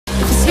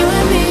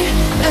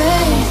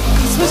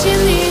what you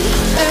need.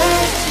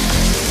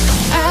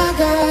 I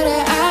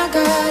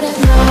got it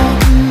now.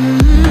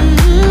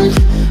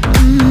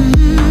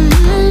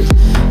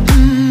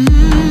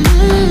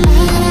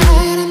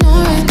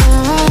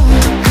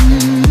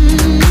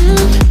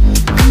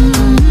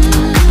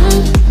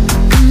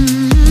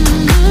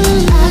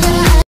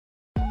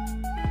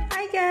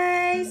 Hi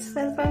guys!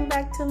 Welcome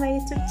back to my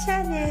YouTube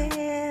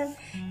channel.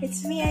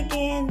 It's me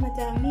again,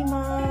 Madam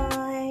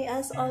Mimoy.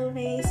 As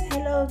always,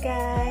 hello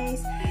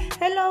guys.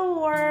 Hello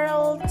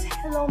world.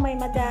 Hello my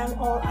madam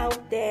all out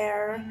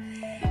there.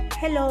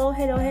 Hello.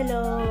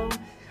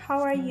 How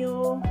are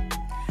you?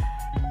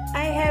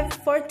 I have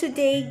for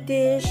today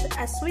dish,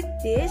 a sweet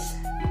dish.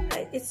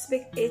 It's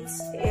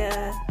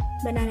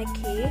banana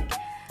cake.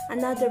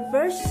 Another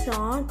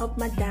version of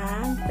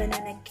Madam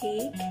banana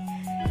cake.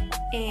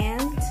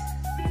 And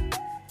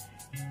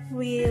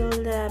we'll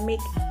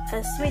make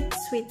a sweet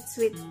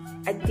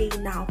a day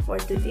now for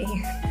today.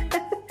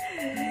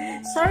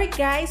 Sorry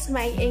guys,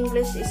 my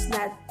English is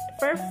not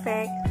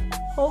perfect.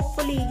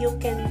 Hopefully you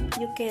can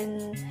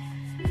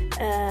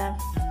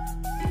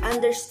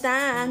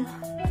understand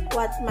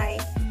what my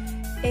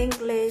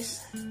English,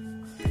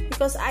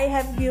 because I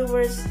have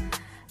viewers,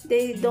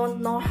 they don't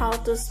know how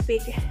to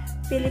speak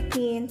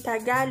Philippine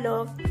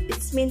Tagalog.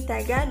 It's mean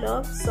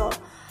Tagalog, so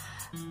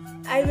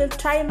I will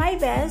try my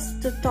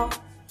best to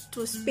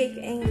speak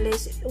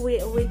English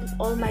with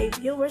all my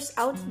viewers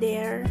out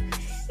there,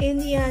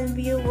 Indian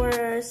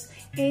viewers,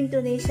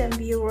 Indonesian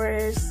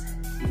viewers,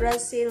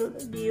 Brazil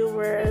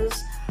viewers,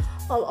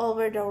 all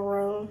over the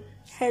world.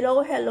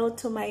 Hello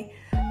to my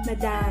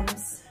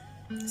madams.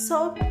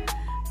 So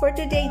for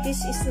today,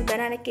 this is the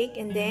banana cake,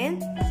 and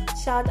then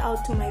shout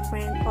out to my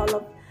friend,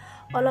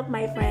 all of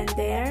my friends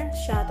there.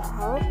 Shout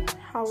out.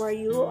 How are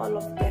you? All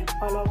of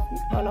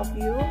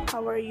you.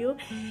 How are you?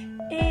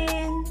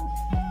 And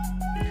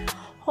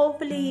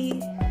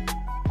hopefully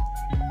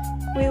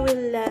we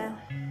will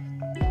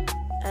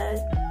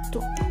to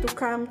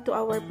come to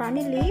our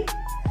family.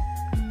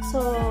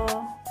 So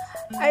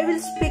I will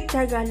speak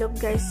Tagalog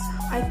guys.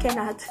 I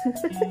cannot.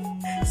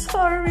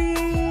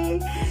 sorry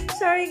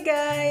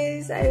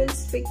guys, I will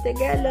speak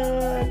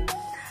Tagalog.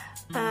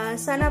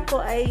 Sana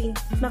po ay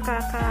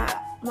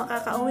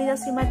makakauwi na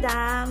si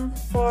Madam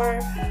for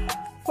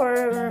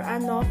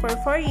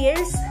 4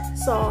 years.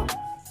 So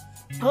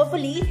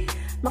hopefully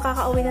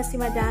makakauwi na si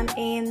Madam,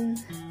 and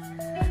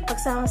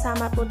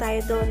magsama-sama po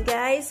tayo doon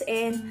guys.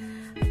 And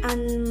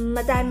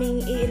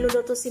madaming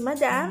iluluto si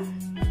Madam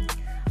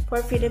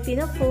for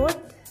Filipino food,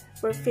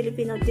 for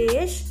Filipino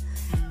dish,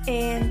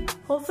 and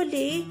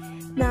hopefully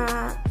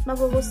na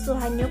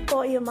magugustuhan nyo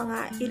po yung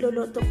mga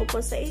iluluto ko po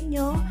sa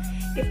inyo.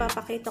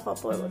 Ipapakita ko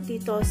po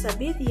dito sa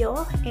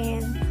video,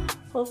 and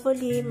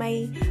hopefully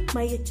my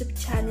YouTube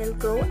channel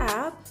grow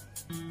up.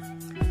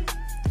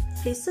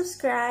 Please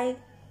subscribe,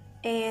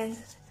 and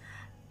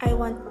I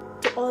want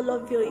to all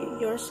of you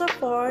your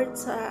support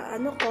sa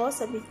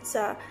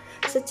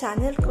sa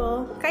channel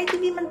ko. Kahit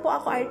hindi man po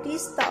ako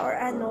artista or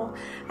at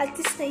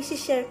least na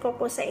i-share ko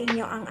po sa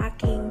inyo ang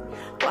aking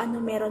kung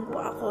meron po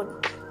ako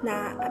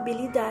na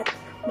abilidad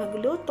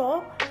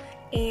magluto,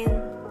 and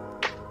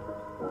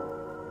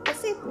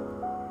that's it.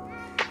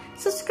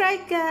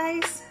 Subscribe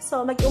guys.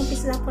 So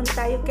mag-umpisa na po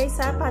tayo guys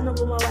sa paano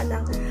gumawa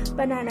ng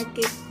banana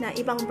cake, na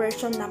ibang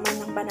version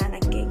naman ng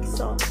banana cake.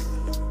 So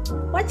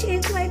watch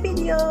it my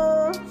video.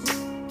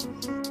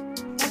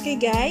 Okay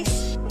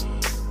guys,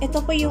 ito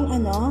po yung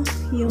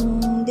yung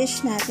dish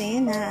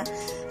natin na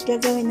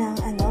gagawin ng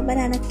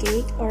banana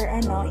cake or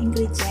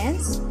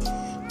ingredients.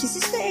 This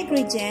is the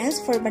ingredients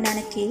for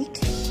banana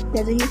cake.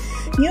 The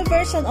new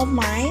version of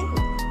mine.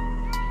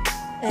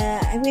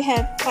 We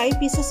have 5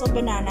 pieces of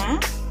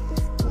banana.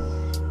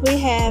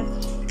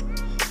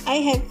 I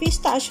have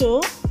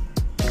pistachio,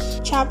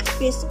 chopped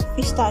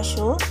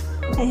pistachio.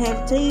 I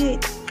have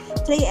 3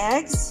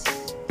 eggs.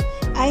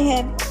 I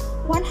have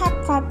 1/2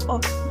 cup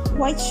of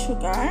white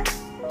sugar.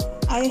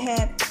 I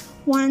have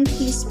 1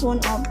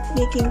 teaspoon of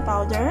baking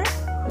powder,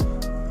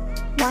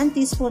 1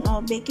 teaspoon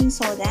of baking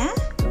soda,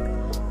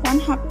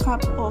 1/2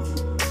 cup of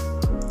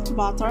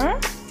butter.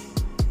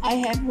 I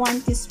have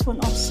 1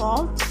 teaspoon of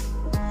salt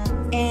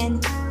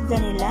and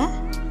vanilla.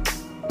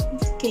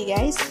 Okay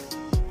guys,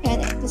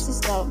 and this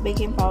is the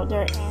baking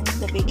powder and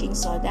the baking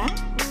soda.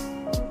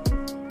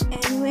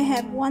 And we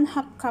have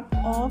 1/2 cup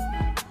of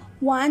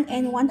 1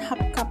 and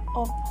 1/2 cup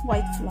of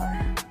white flour.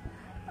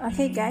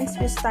 Okay guys,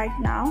 we start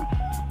now.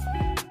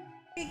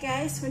 Okay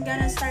guys, we're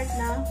gonna start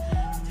now.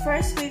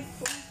 First we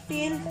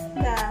peel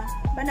the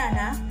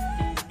banana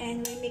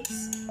and we mix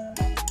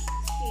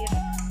here.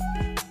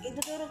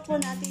 Idudurog po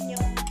natin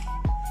yung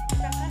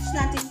crush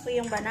natin po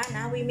yung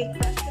banana. We make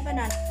crush the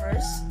banana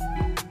first.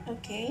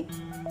 Okay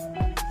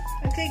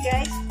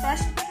guys,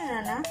 crush the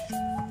banana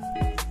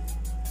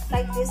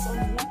like this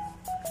only.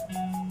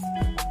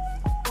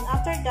 And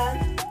after that,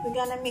 we're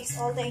gonna mix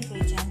all the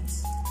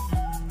ingredients.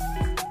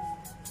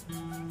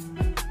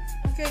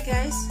 Okay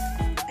guys,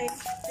 I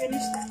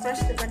finished to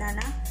crush the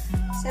banana.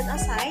 Set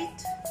aside,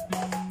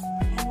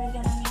 and we're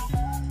gonna make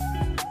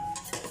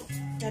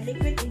the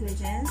liquid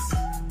ingredients.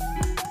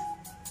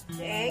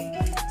 the egg.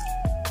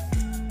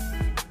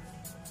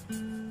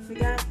 We're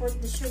gonna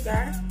put the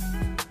sugar.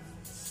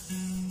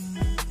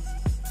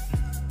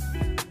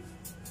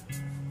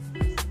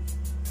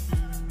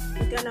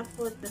 We're gonna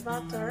put the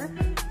butter.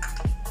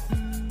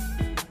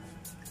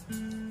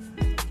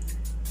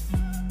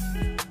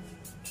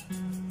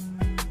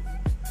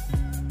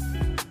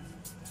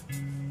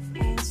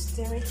 And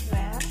stir it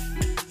well.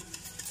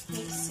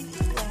 Mix it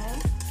well.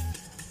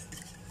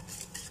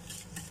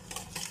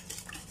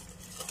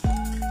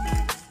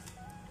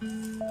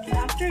 And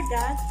after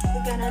that,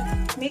 we're gonna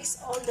mix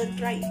all the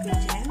dry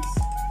ingredients.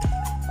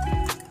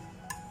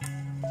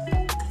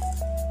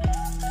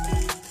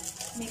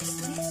 Mix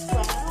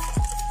well.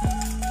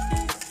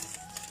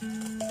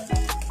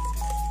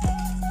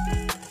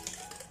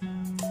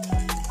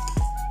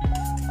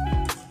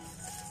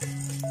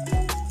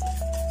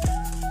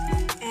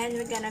 And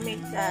we're gonna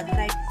make the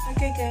dry.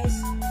 Okay guys,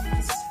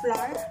 this is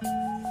flour.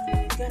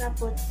 We're gonna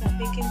put the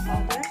baking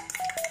powder,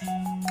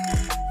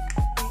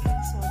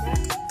 baking soda,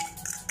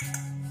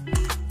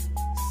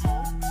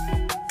 salt,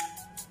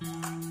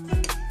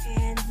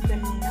 and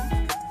vanilla.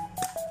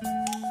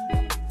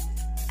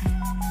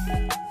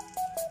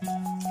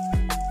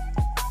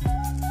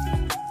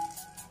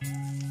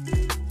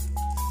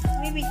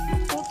 Maybe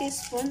 2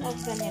 teaspoons of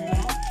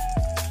vanilla.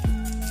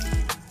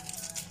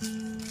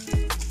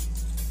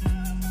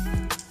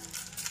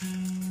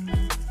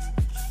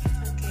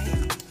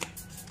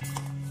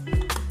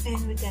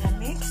 And we're gonna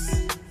mix.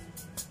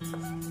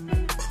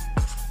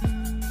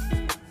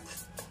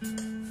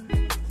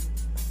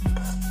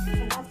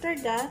 And after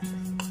that,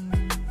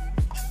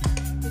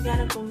 we're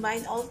gonna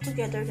combine all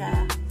together the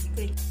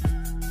ingredients.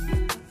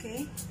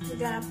 Okay, we're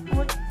gonna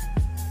put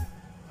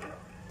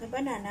the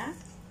banana.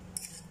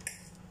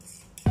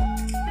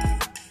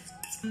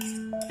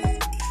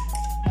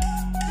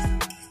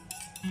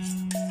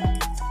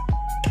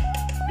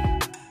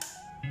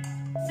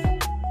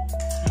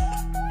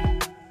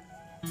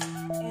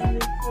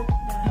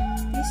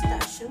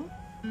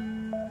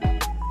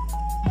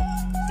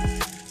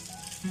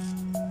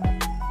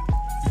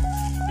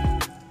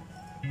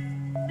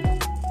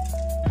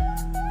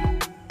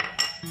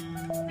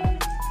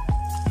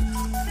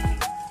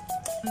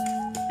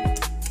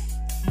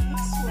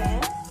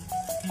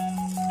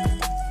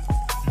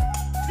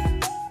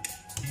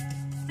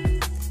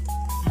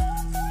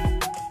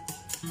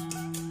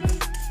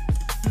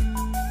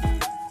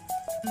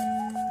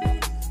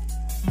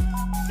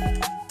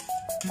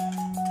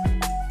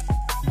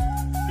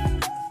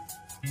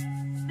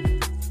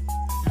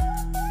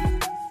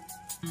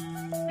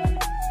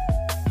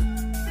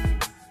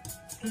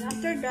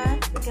 After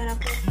that, we're gonna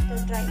put the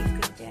dry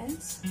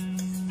ingredients.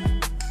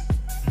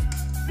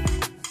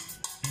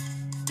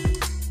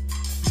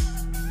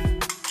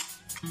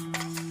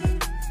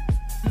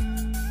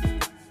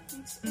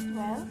 Mix it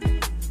well.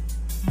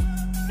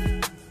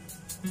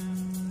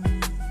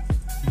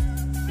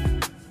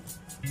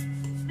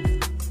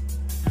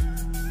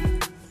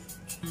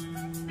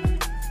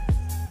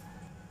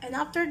 And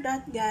after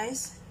that,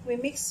 guys, we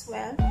mix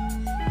well.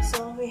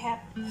 So we have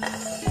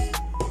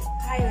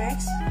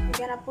Pyrex.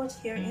 We're gonna put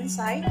here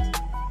inside.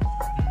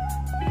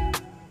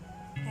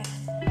 Okay.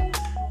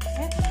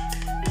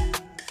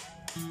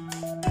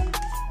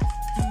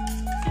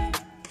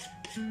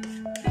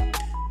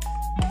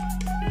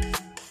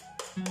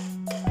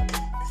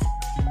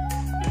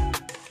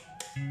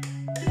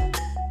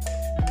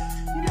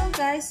 You know,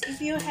 guys, if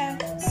you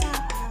have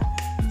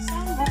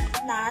some of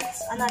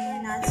nuts, another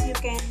nuts, you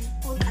can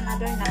put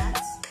another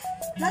nuts.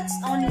 Not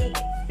only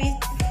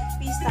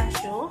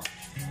pistachio.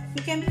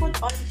 You can put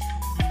all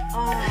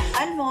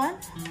almond,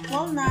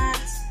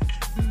 walnuts,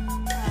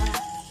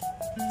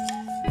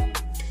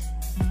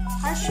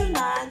 cashew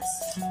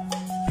nuts,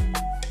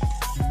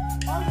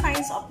 all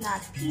kinds of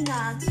nuts,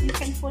 peanuts, you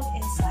can put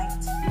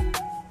inside.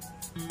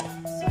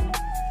 So,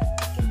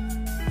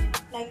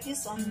 like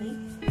this only,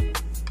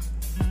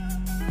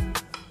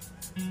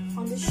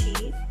 on the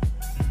shape,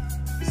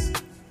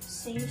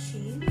 same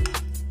shape.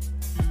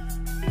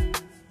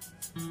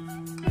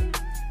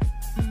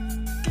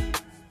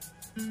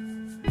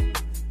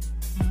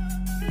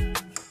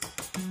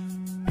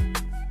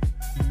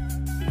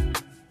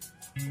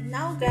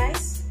 Now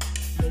guys,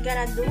 we're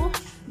gonna do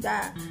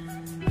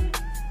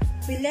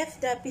we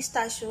left the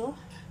pistachio,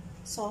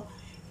 so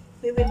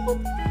we will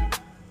put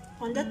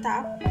on the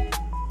top.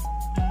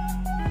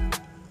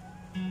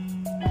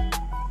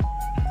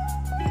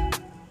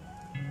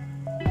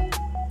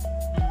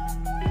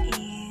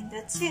 And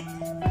that's it.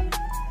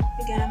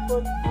 We're gonna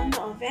put on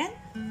the oven.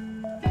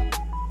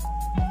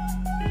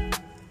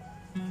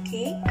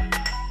 Okay,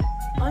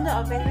 on the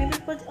oven, we will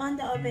put on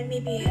the oven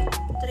maybe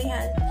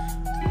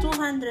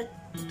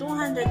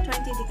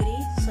 220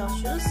 degrees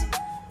Celsius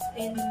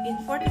in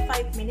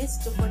 45 minutes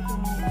to 40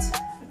 minutes.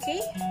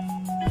 Okay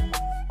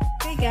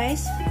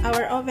guys,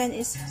 our oven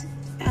is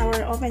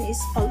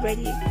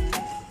already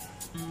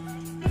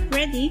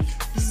ready,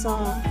 so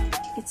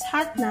it's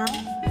hot now.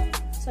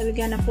 So we're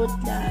gonna put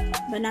the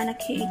banana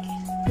cake.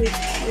 We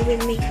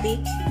will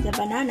bake the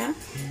banana.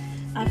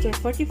 after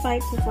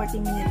 45 to 40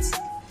 minutes.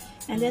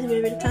 And then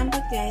we will come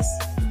back, guys.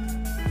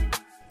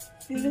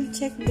 We will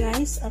check,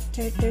 guys,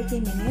 after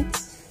 30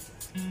 minutes.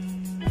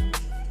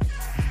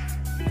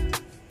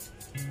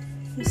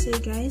 You see,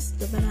 guys,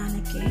 the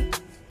banana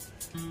cake.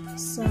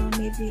 So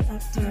maybe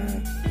after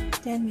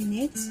 10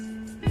 minutes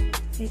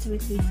it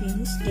will be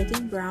finished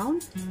getting brown,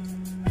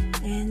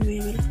 and we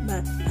will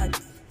back at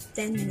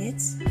 10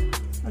 minutes.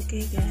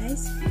 Okay,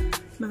 guys,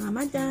 mga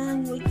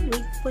madam, wait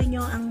po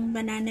nyo ang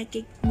banana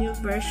cake new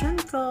version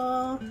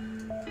ko.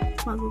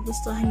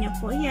 Magugustuhan nyo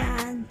po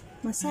yan.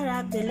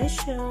 Masarap,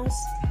 delicious,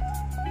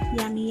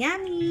 yummy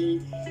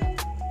yummy.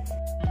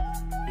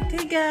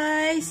 Okay,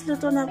 guys,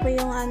 luto na po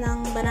yung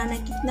banana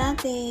cake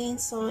natin.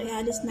 So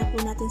ialis na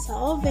po natin sa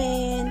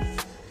oven.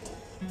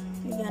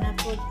 We're gonna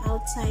put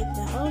outside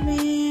the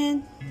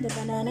oven the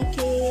banana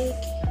cake.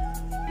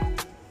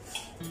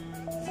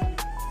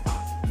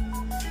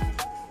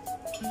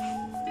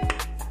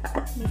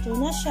 Luto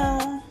na siya.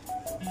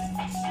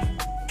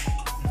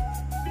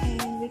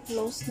 And we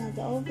close na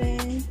the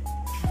oven.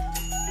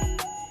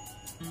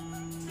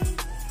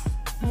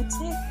 That's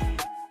it.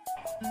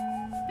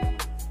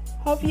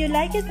 Hope you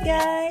like it,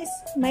 guys.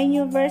 My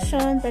new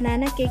version,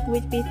 banana cake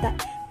with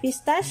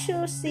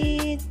pistachio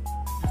seed.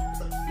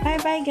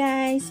 Bye-bye,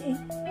 guys.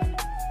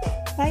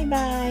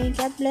 Bye-bye.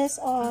 God bless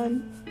all.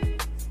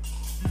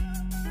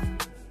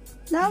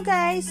 Now,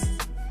 guys,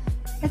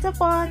 ito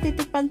po,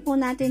 titikpan po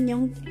natin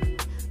yung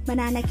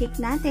banana cake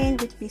natin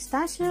with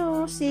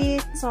pistachio seed.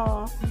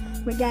 So,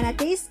 we're gonna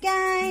taste,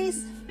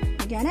 guys.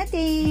 We're gonna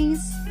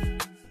taste.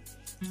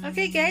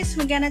 Okay, guys,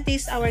 we're gonna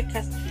taste our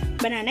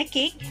banana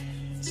cake.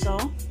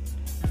 So,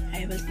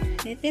 I will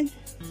let it.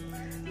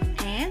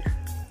 And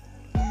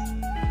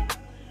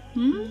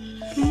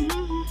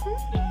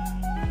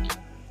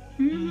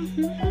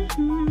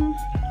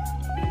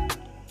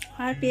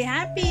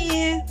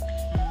happy.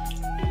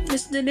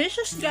 It's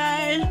delicious,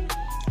 guys.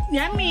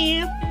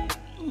 Yummy.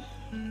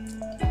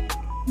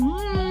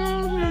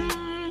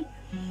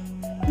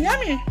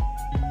 Yummy.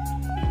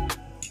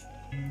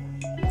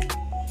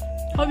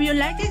 Hope you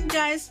like it,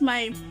 guys,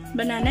 my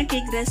banana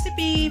cake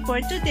recipe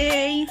for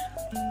today.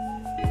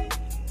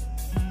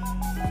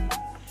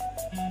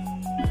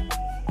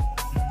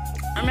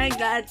 Oh my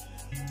god,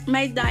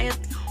 my diet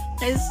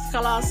is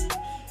closed.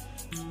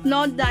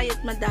 No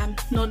diet, madam.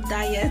 No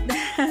diet.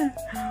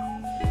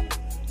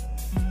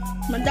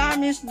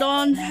 Madam is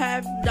don't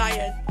have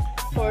diet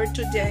for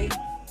today.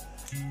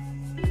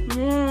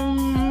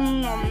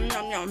 Yum,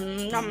 yum,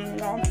 yum,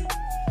 yum.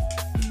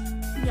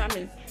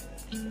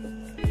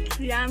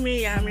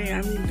 Yummy.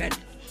 Yummy, good.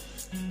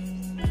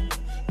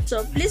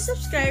 So please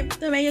subscribe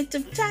to my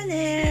YouTube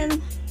channel.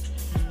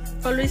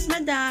 Always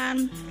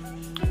madam.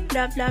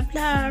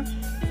 Love.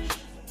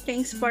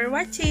 Thanks for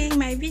watching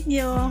my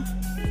video.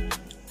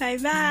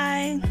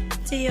 Bye-bye.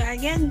 See you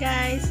again,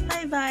 guys.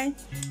 Bye-bye.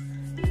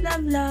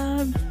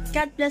 Love.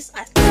 God bless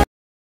us.